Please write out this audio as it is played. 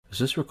Is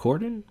this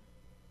recording?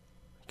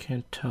 I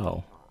can't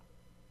tell.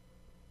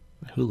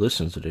 Who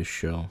listens to this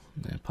show?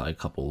 Yeah, probably a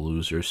couple of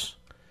losers.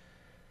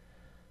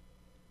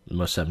 They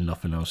must have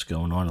nothing else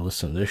going on to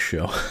listen to this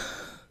show.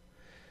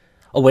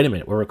 Oh, wait a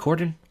minute. We're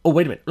recording? Oh,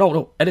 wait a minute.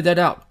 No. Edit that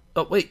out.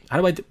 Oh, wait. How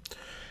do I do...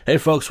 Hey,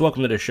 folks.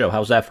 Welcome to the show.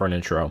 How's that for an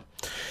intro?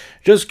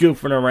 Just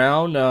goofing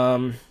around.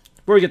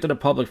 Before we get to the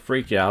public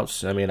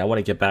freakouts, I mean, I want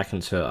to get back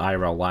into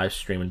IRL live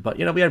streaming. But,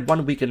 you know, we had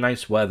 1 week of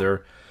nice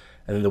weather.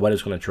 And then the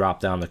weather's going to drop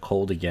down to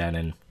cold again.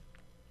 And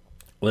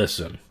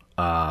listen,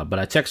 but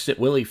I texted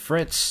Willie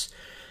Fritz,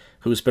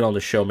 who's been on the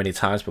show many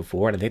times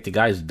before. And I think the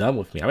guy's done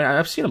with me. I mean,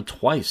 I've seen him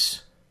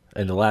twice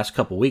in the last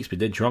couple weeks. We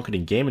did Drunken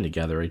and Gaming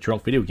together, a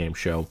drunk video game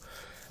show.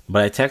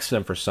 But I texted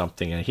him for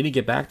something, and he didn't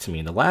get back to me.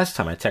 And the last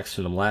time I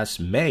texted him last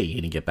May, he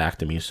didn't get back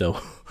to me.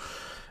 So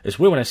it's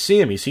weird when I see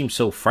him. He seems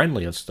so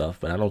friendly and stuff,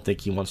 but I don't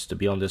think he wants to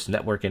be on this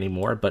network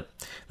anymore. But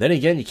then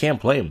again, you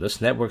can't blame him. This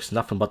network's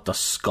nothing but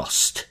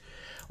disgust.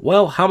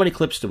 Well, how many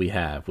clips do we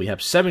have? We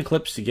have 7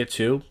 clips to get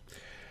to.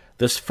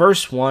 This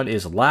first one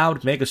is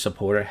Loud Mega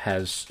Supporter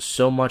has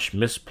so much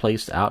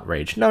misplaced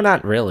outrage. No,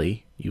 not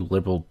really, you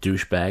liberal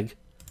douchebag.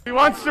 He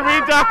wants to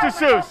read Dr.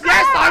 Seuss.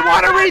 Yes, I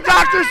want to read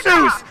Dr.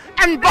 Seuss.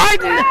 And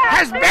Biden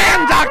has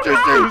banned Dr.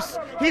 Seuss.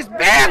 He's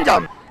banned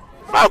him.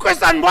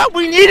 Focus on what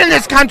we need in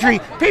this country.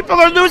 People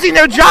are losing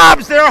their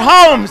jobs, their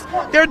homes.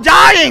 They're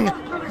dying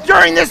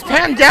during this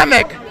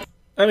pandemic.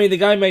 I mean, the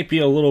guy might be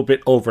a little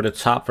bit over the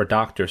top for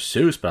Dr.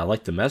 Seuss, but I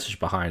like the message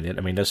behind it.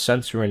 I mean, they're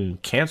censoring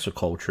cancer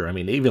culture. I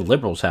mean, even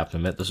liberals have to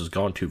admit this has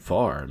gone too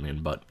far. I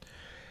mean, but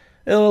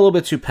a little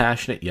bit too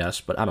passionate, yes,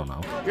 but I don't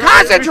know.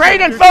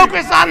 Concentrate and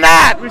focus on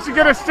that. We should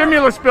get a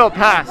stimulus bill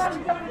passed.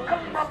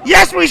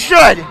 Yes, we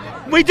should.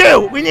 We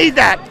do. We need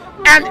that.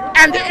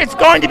 And it's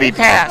going to be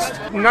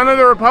passed. None of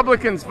the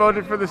Republicans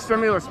voted for the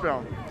stimulus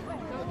bill.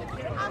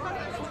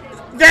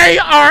 They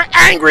are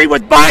angry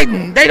with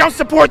Biden. They don't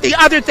support the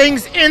other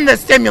things in the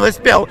stimulus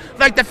bill,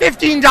 like the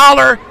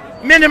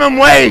 $15 minimum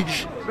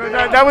wage.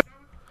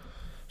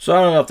 So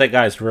I don't know if that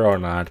guy's real or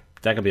not.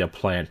 That could be a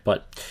plant.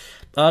 But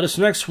this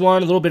next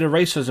one, a little bit of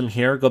racism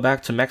here. Go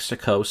back to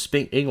Mexico.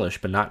 Speak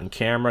English, but not in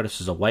camera. This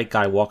is a white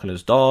guy walking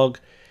his dog.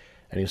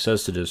 And he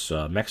says to this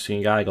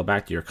Mexican guy, go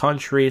back to your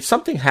country.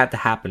 Something had to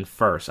happen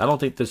first. I don't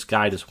think this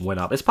guy just went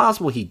up. It's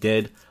possible he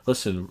did.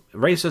 Listen,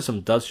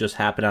 racism does just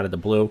happen out of the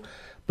blue.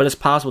 But it's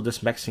possible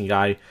this Mexican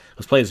guy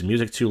was playing his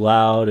music too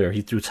loud, or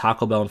he threw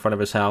Taco Bell in front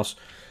of his house.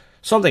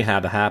 Something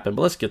had to happen,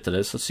 but let's get to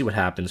this. Let's see what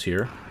happens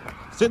here.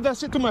 Say that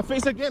shit to my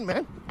face again,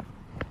 man.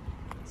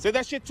 Say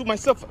that shit to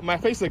my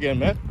face again,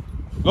 man.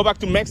 Go back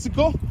to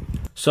Mexico.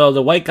 So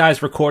the white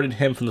guy's recording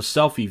him from the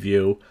selfie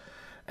view,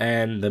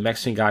 and the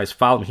Mexican guy's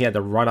following him. He had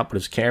to run up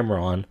with his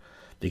camera on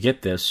to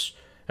get this.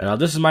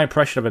 And this is my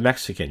impression of a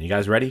Mexican. You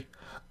guys ready?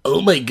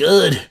 Oh my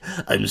god,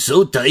 I'm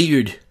so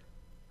tired.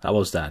 How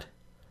was that?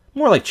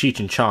 More like Cheech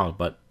and Chong,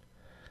 but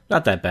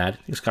not that bad.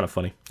 It's kind of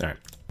funny. All right.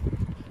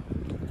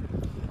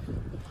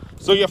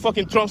 So you're a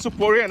fucking Trump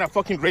supporter and a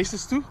fucking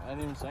racist too? I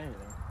didn't even say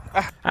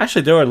anything.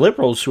 Actually, there are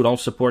liberals who don't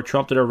support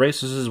Trump that are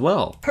racist as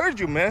well.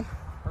 Heard you, man.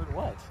 Heard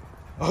what?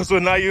 Oh, so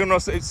now you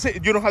don't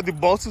you don't have the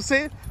balls to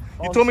say it?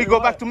 You told me go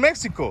back to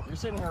Mexico. You're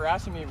sitting here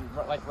harassing me,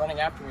 like running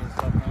after me and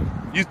stuff,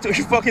 man.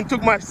 You fucking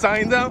took my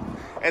sign down,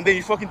 and then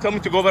you fucking tell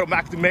me to go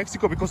back to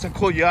Mexico because I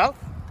called you out?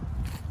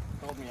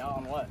 Called me out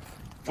on what?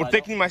 For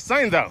taking my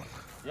sign down.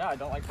 Yeah, I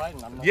don't like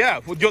Biden. Yeah,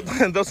 well,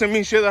 doesn't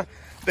mean shit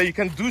that you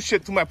can do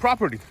shit to my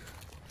property.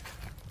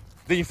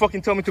 Then you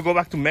fucking tell me to go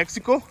back to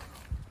Mexico?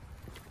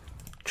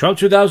 Trump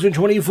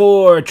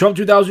 2024. Trump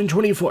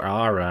 2024.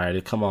 All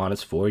right, come on.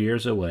 It's 4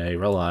 years away.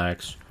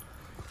 Relax.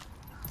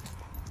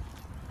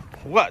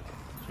 What?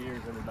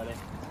 Cheers, everybody.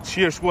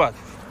 Cheers what?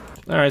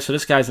 All right, so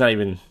this guy's not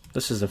even...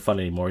 This isn't fun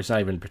anymore. He's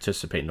not even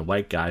participating. The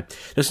white guy.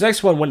 This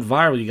next one went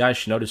viral. You guys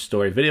should know this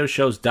story. Video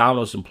shows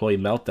Domino's employee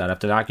meltdown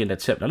after not getting a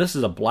tip. Now, this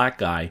is a black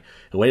guy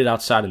who waited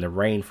outside in the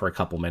rain for a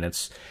couple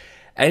minutes,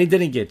 and he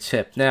didn't get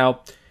tipped.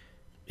 Now,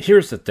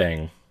 here's the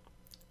thing.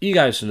 You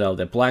guys know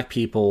that black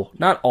people,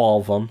 not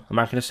all of them, I'm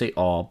not going to say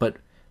all, but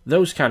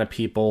those kind of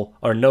people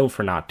are known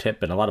for not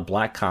tipping. A lot of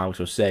black comics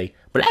will say,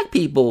 black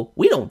people,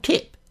 we don't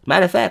tip.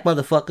 Matter of fact,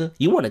 motherfucker,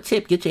 you want a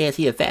tip, get your ass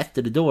here fast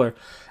to the door.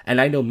 And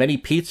I know many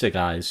pizza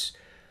guys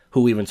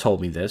who even told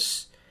me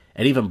this,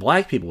 and even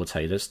black people will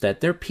tell you this,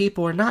 that their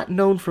people are not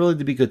known for really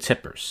to be good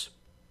tippers.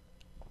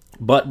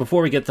 But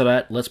before we get to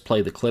that, let's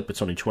play the clip.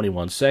 It's only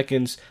 21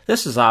 seconds.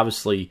 This is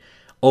obviously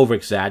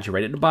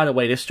over-exaggerated. And by the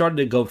way, they started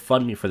to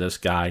GoFundMe for this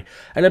guy,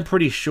 and I'm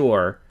pretty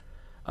sure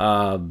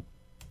that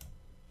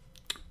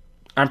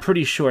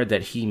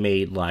he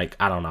made, like,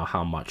 I don't know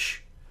how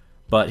much,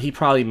 but he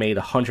probably made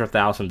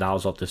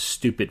 $100,000 off this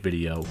stupid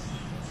video.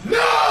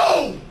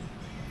 No!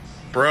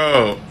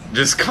 Bro,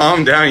 just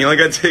calm down. You only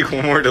gotta take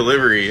one more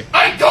delivery.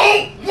 I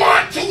don't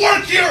want to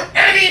work here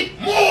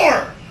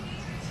anymore!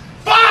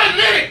 5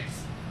 minutes!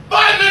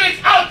 5 minutes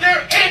out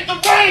there in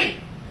the rain!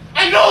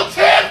 And no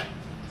tip!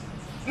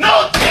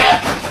 No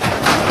tip!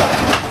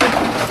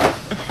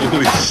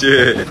 Holy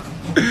shit.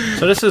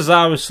 So this is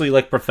obviously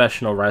like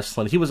professional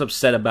wrestling. He was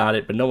upset about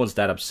it, but no one's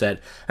that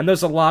upset. And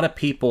there's a lot of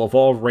people of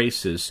all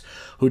races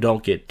who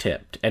don't get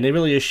tipped. And it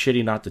really is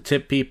shitty not to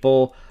tip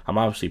people. I'm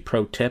obviously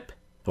pro-tip.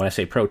 When I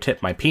say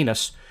pro-tip, my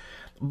penis.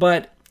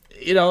 But,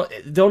 you know,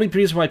 the only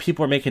reason why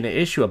people are making an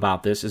issue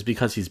about this is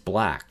because he's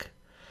black.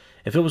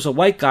 If it was a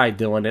white guy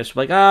doing this,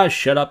 like,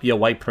 shut up, you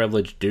white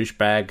privileged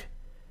douchebag.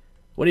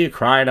 What are you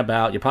crying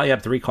about? You probably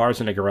have 3 cars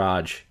in the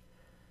garage.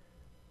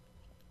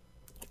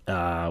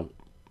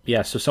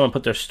 Yeah, so someone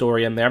put their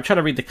story in there. I'm trying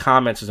to read the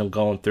comments as I'm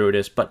going through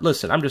this. But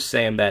listen, I'm just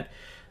saying that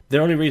the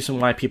only reason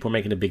why people are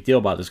making a big deal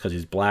about this is because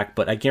he's black.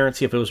 But I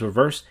guarantee if it was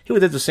reversed, he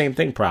would have did the same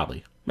thing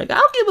probably. Like, I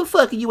don't give a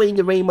fuck if you ain't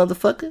the rain,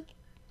 motherfucker.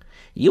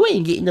 You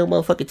ain't getting no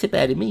motherfucking tip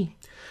out of me.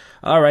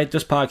 Alright,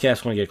 this podcast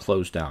is going to get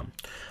closed down.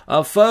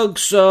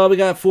 Folks, we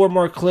got 4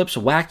 more clips.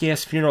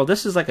 Whack-Ass Funeral.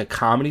 This is like a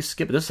comedy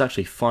skit, but this is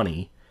actually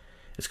funny.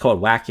 It's called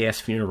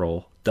Whack-Ass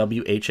Funeral.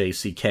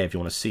 W-H-A-C-K if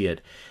you want to see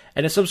it.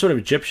 And it's some sort of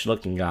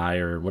Egyptian-looking guy,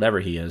 or whatever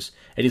he is.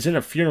 And he's in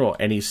a funeral,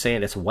 and he's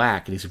saying it's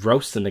whack, and he's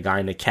roasting the guy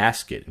in the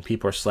casket, and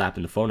people are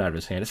slapping the phone out of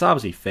his hand. It's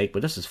obviously fake,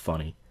 but this is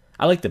funny.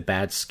 I like the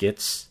bad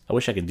skits. I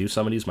wish I could do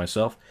some of these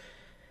myself.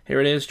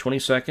 Here it is, 20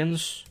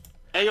 seconds.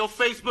 Hey, yo,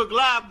 Facebook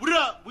Live, what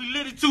up? We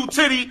lit it too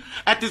titty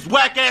at this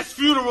whack-ass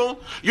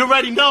funeral. You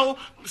already know.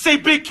 Say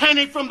Big Ken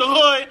ain't from the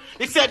hood.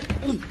 They said,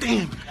 ooh,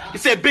 damn. They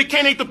said Big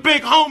Ken ain't the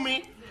big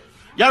homie.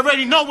 Y'all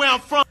already know where I'm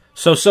from.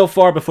 So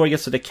far, before he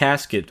gets to the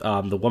casket,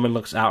 the woman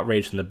looks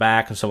outraged in the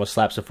back, and someone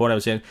slaps the phone I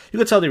was in. You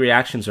can tell the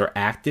reactions are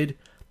acted,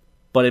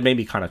 but it made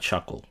me kind of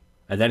chuckle.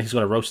 And then he's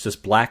going to roast this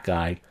black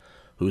guy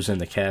who's in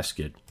the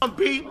casket.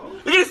 B,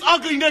 look at this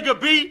ugly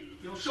nigga, B.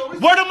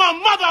 Word of my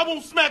mother, I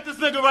won't smack this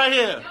nigga right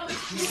here.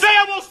 Say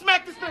I won't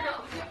smack this nigga.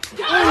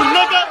 Ooh,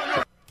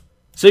 nigga.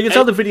 So you can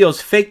tell the video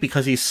is fake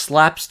because he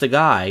slaps the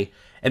guy,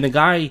 and the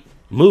guy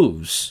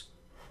moves.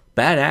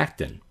 Bad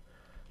acting.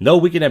 No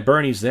Weekend at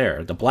Bernie's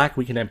there. The black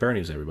Weekend at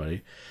Bernie's,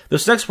 everybody.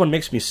 This next one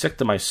makes me sick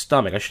to my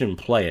stomach. I shouldn't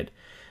even play it.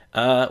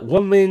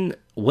 Women,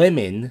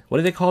 what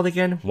are they called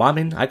again?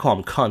 Women? I call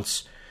them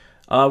cunts.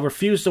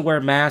 Refuse to wear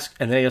masks,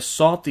 and they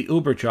assault the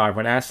Uber driver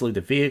and asked to leave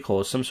the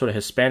vehicle. Some sort of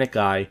Hispanic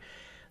guy.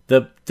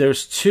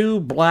 There's 2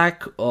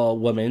 black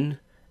women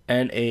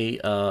and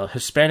a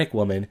Hispanic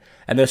woman,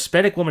 and the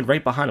Hispanic woman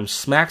right behind him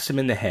smacks him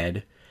in the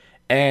head,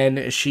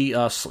 and she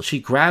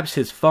grabs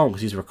his phone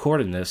because he's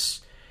recording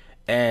this,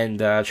 and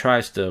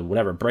tries to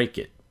break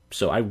it.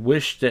 So I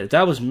wish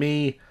that was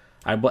me.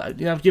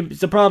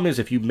 The problem is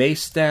if you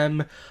mace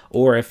them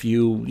or if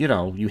you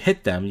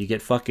hit them, you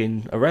get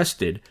fucking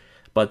arrested.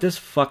 But these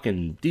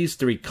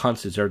 3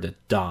 cunts deserve to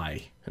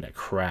die in a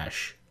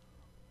crash.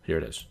 Here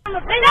it is.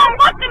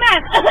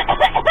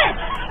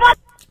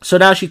 So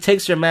now she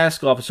takes her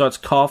mask off and starts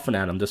coughing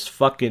at him. This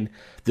fucking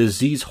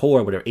disease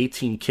whore with her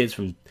 18 kids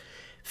from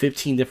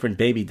 15 different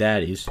baby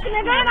daddies.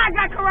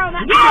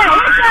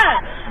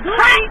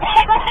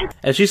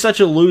 And she's such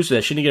a loser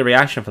that she didn't get a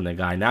reaction from the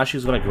guy. Now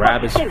she's going to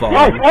grab his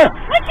phone.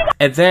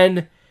 And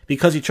then,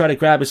 because he tried to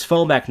grab his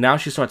phone back, now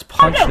she starts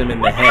punching him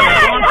in the head.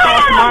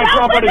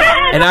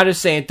 And I'm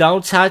just saying,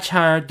 don't touch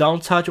her.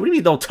 Don't touch her. What do you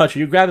mean don't touch her?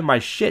 You're grabbing my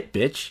shit,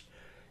 bitch.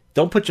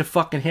 Don't put your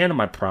fucking hand on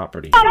my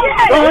property. So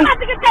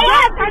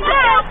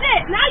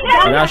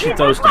now she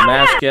throws the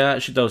mask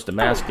out. She throws the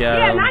mask out.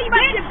 Now you about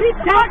to get beat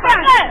the fuck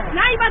up.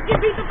 Now you about to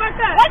get beat the fuck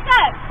up. What's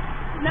up?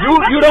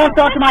 You don't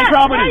touch my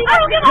property.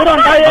 You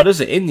don't buy it. Oh, this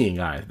is an Indian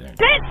guy, I think.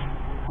 Bitch.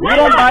 You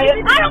don't buy it.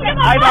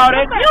 I bought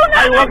it.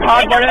 I work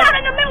hard for it. You're not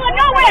in the middle of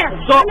nowhere.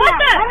 So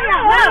what's up?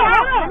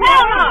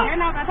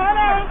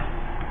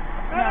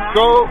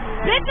 Go.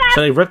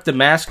 So they ripped the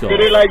mask off. Did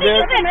it like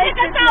this? Kick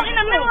us out in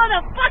the middle of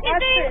the fucking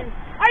thing.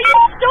 Are you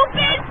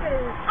stupid?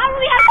 I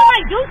really have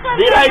to do something.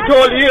 Did I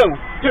told you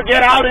to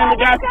get out in the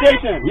gas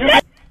station?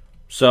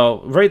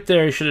 So right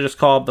there, you should have just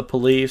called the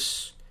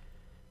police.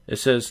 It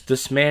says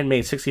this man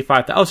made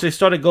 $65,000. Oh, so they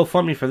started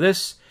GoFundMe for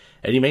this,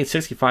 and he made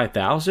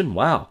 $65,000.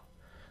 Wow.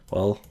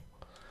 Well,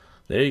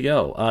 there you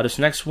go. This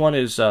next one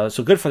is so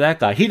good for that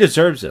guy. He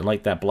deserves it.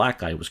 Like that black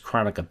guy who was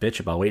crying like a bitch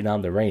about waiting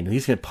on the rain, and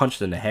he's getting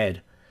punched in the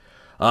head.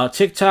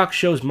 TikTok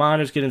shows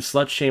minors getting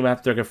slut shamed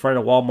after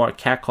confronting a Walmart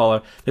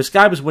catcaller. This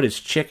guy was with his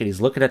chick, and he's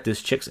looking at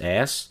this chick's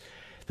ass.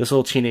 This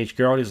little teenage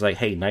girl, and he's like,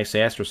 hey, nice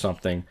ass or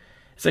something.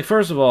 It's like,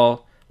 first of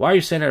all, why are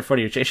you saying that in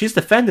front of your chick? She's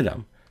defending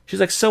him. She's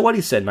like, so what?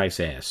 He said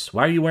nice ass.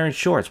 Why are you wearing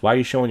shorts? Why are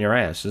you showing your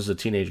ass? This is a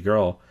teenage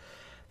girl.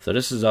 So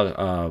this is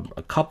a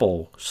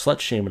couple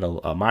slut-shaming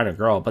a minor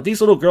girl. But these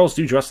little girls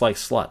do dress like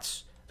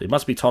sluts. They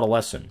must be taught a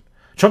lesson.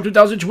 Trump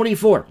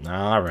 2024.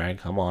 All right,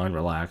 come on,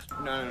 relax.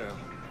 No.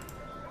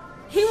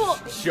 He will.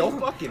 She'll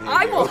fucking hit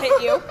I you. will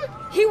hit you.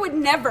 He would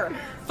never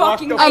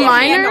fucking the lay a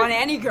fuck hand away. on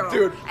any girl.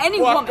 Dude,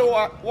 any walk woman.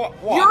 walk,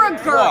 You're a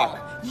girl.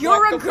 walk. You're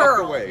Walk a the girl.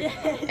 fuck away.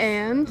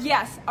 And?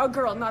 Yes, a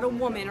girl, not a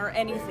woman or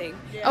anything.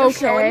 You're Okay.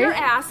 showing your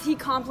ass. He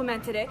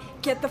complimented it.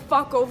 Get the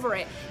fuck over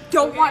it.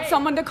 Don't want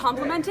someone to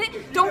compliment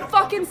it? Don't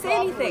fucking say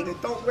anything.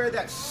 Don't wear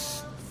that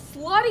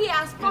Slutty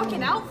ass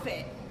fucking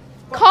outfit.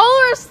 Call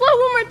her a slut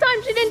one more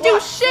time. She didn't do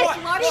shit.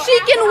 She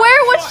can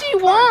wear what she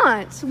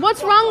wants.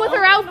 What's wrong with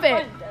her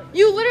outfit?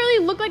 You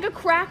literally look like a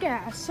crack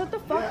ass. Shut the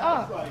fuck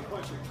up.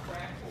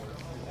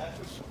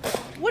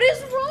 What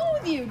is wrong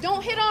with you?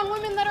 Don't hit on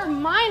women that are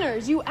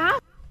minors, you ass.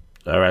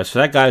 Alright, so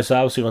that guy's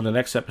obviously on the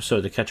next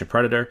episode to Catch a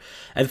Predator.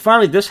 And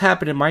finally, this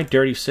happened in my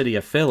dirty city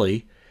of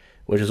Philly,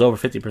 which is over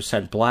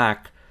 50%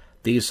 black.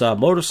 These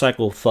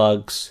motorcycle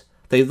thugs,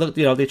 they look,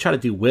 they try to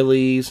do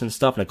wheelies and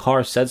stuff, and the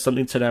car said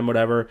something to them,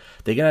 whatever.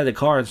 They get out of the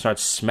car and start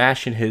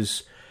smashing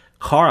his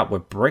car up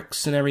with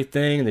bricks and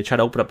everything, and they try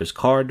to open up his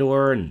car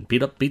door and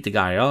beat the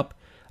guy up.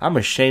 I'm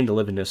ashamed to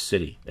live in this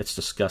city. It's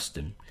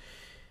disgusting.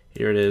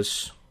 Here it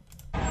is.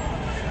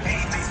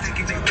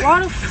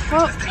 What the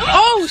fuck?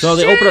 Oh, so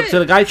shit! They open up, so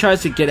the guy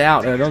tries to get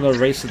out, and another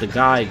race of the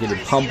guy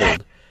getting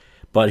pummeled.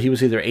 But he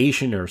was either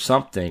Asian or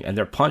something, and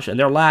they're punching, and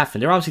they're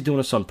laughing. They're obviously doing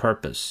this on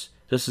purpose.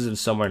 This isn't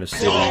somewhere in the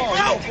city.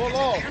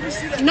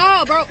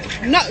 No, bro.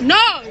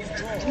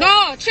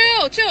 No.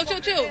 Chill.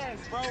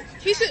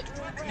 He should...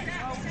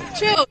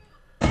 Chill.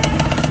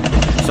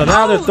 So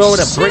now they're throwing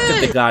a brick at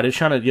the guy. They're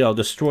trying to,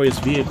 destroy his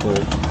vehicle.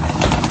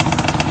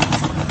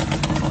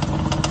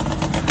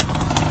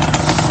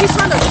 He's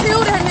trying to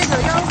kill that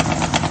nigga,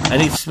 yo.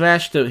 And they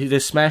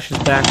smash his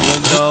back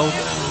window.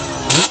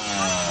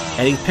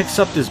 And he picks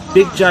up this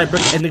big giant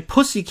brick, and the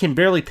pussy can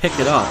barely pick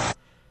it up.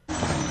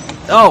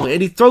 Oh,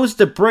 and he throws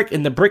the brick,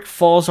 and the brick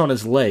falls on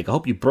his leg. I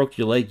hope you broke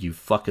your leg, you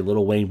fucking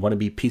Lil Wayne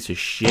wannabe piece of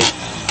shit.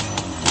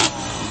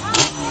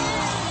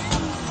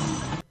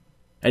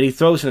 And he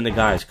throws it in the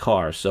guy's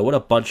car. So what a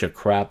bunch of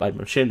crap. I'm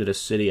ashamed of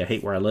this city. I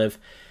hate where I live.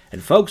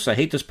 And folks, I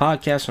hate this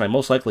podcast, and I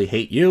most likely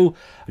hate you.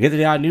 I'll get to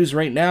the odd news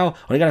right now.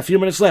 Only got a few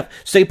minutes left.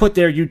 Stay put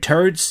there, you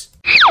turds.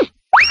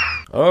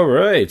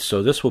 Alright,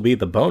 so this will be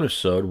the bonus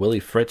episode. Willie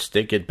Fritz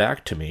did get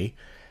back to me,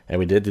 and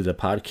we did do the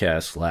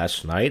podcast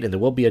last night, and there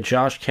will be a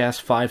Josh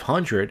Cast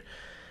 500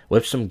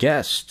 with some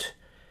guests.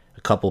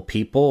 A couple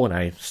people, and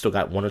I still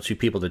got 1 or 2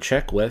 people to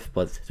check with,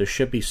 but there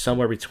should be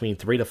somewhere between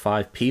 3 to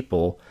 5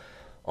 people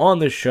on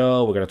the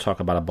show. We're going to talk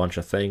about a bunch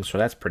of things, so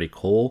that's pretty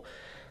cool.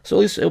 So at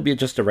least it'll be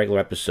just a regular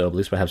episode. At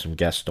least we'll have some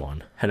guests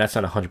on. And that's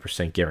not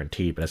 100%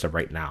 guaranteed, but as of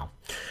right now.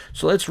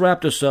 So let's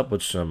wrap this up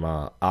with some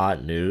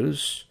odd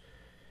news.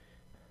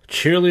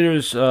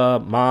 Cheerleader's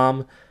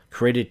mom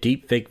created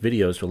deepfake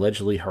videos to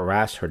allegedly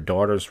harass her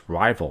daughter's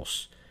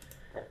rivals.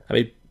 I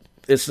mean,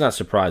 it's not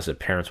surprised that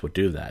parents would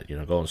do that.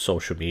 Go on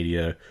social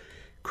media,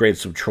 create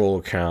some troll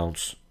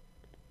accounts.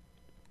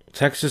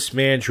 Texas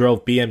man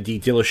drove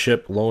BMD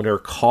dealership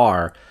loaner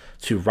car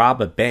to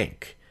rob a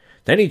bank.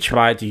 Then he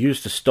tried to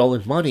use the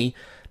stolen money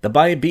to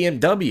buy a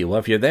BMW. Well,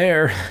 if you're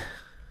there,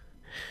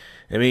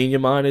 I mean, you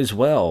might as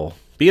well.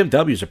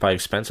 BMWs are probably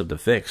expensive to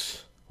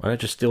fix. Why not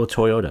just steal a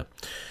Toyota?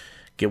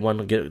 Get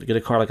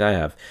a car like I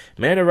have.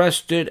 Man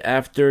arrested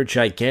after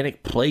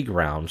gigantic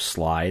playground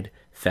slide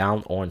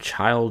found on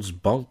child's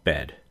bunk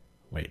bed.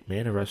 Wait,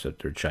 man arrested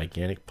after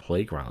gigantic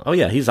playground. Oh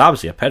yeah, he's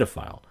obviously a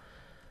pedophile.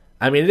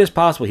 I mean, it is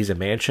possible he's a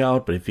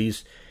man-child, but if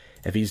he's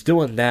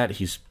doing that,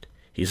 he's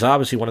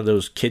obviously one of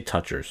those kid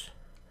touchers.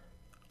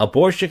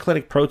 Abortion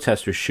clinic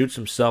protester shoots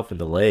himself in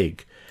the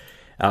leg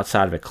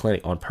outside of a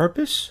clinic on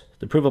purpose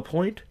to prove a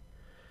point.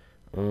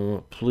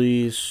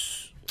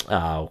 Please,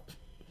 I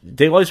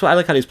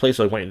like how these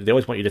places they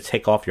always want you to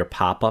take off your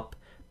pop-up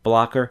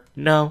blocker.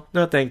 No,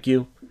 thank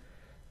you.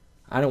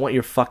 I don't want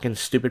your fucking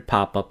stupid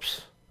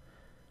pop-ups.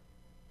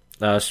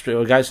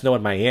 Guys know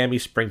in Miami,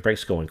 spring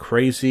break's going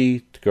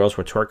crazy. The girls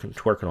were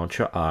twerking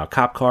on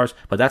cop cars,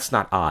 but that's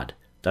not odd.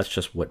 That's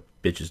just what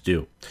bitches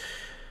do.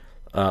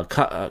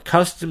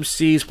 Custom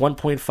sees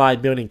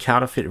 1.5 million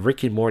counterfeit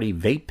Rick and Morty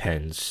vape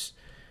pens.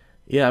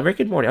 Yeah,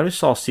 Rick and Morty. I only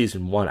saw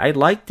season 1. I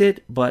liked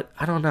it, but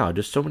I don't know.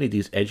 There's so many of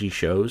these edgy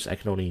shows. I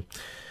can only.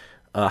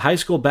 High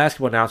school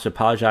basketball announcer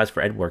apologized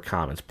for N-word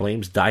comments.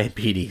 Blames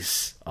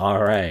diabetes.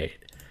 All right,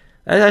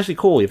 that's actually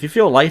cool. If you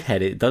feel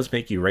lightheaded, it does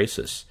make you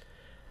racist.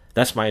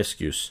 That's my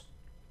excuse.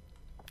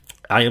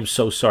 I am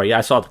so sorry. Yeah,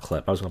 I saw the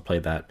clip. I was going to play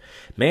that.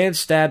 Man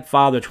stabbed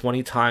father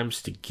 20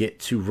 times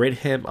to rid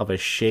him of a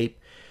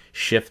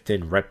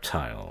shape-shifting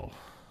reptile.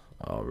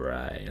 All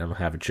right. I don't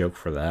have a joke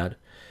for that.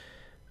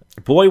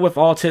 Boy with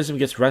autism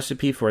gets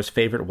recipe for his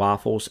favorite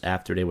waffles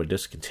after they were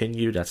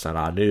discontinued. That's not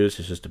odd news.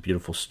 It's just a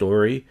beautiful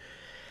story.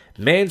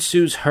 Man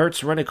sues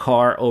Hertz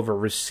Rent-A-Car over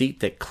receipt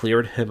that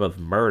cleared him of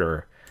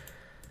murder.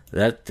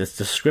 The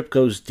script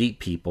goes deep,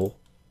 people.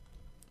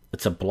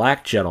 It's a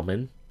black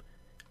gentleman.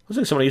 Looks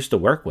like someone he used to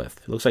work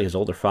with. It looks like his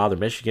older father,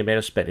 Michigan man,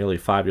 who spent nearly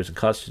 5 years in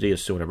custody,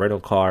 is suing a rental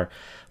car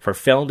for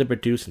failing to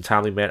produce in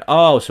timely manner.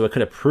 Oh, so it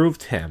could have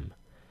proved him.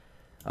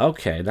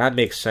 Okay, that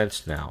makes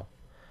sense now.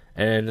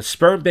 And the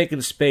sperm bank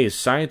in space.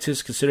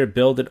 Scientists consider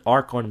building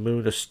Ark on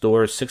Moon to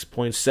store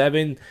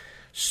 6.7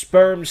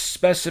 sperm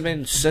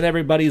specimens in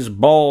everybody's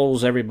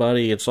balls,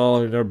 everybody. It's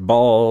all in their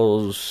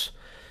balls.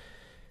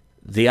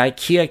 The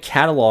IKEA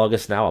catalog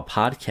is now a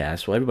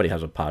podcast. Well, everybody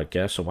has a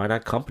podcast, so why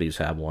not companies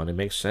have one? It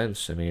makes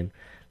sense. I mean,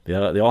 they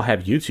all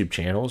have YouTube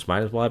channels.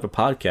 Might as well have a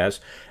podcast.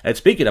 And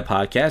speaking of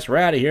podcasts, we're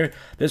out of here.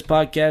 This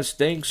podcast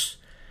stinks.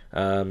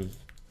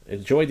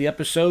 Enjoy the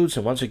episodes.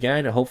 And once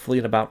again, hopefully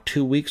in about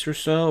 2 weeks or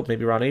so,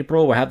 maybe around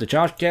April, we'll have the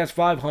Josh Cast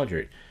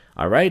 500.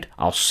 All right?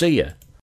 I'll see you.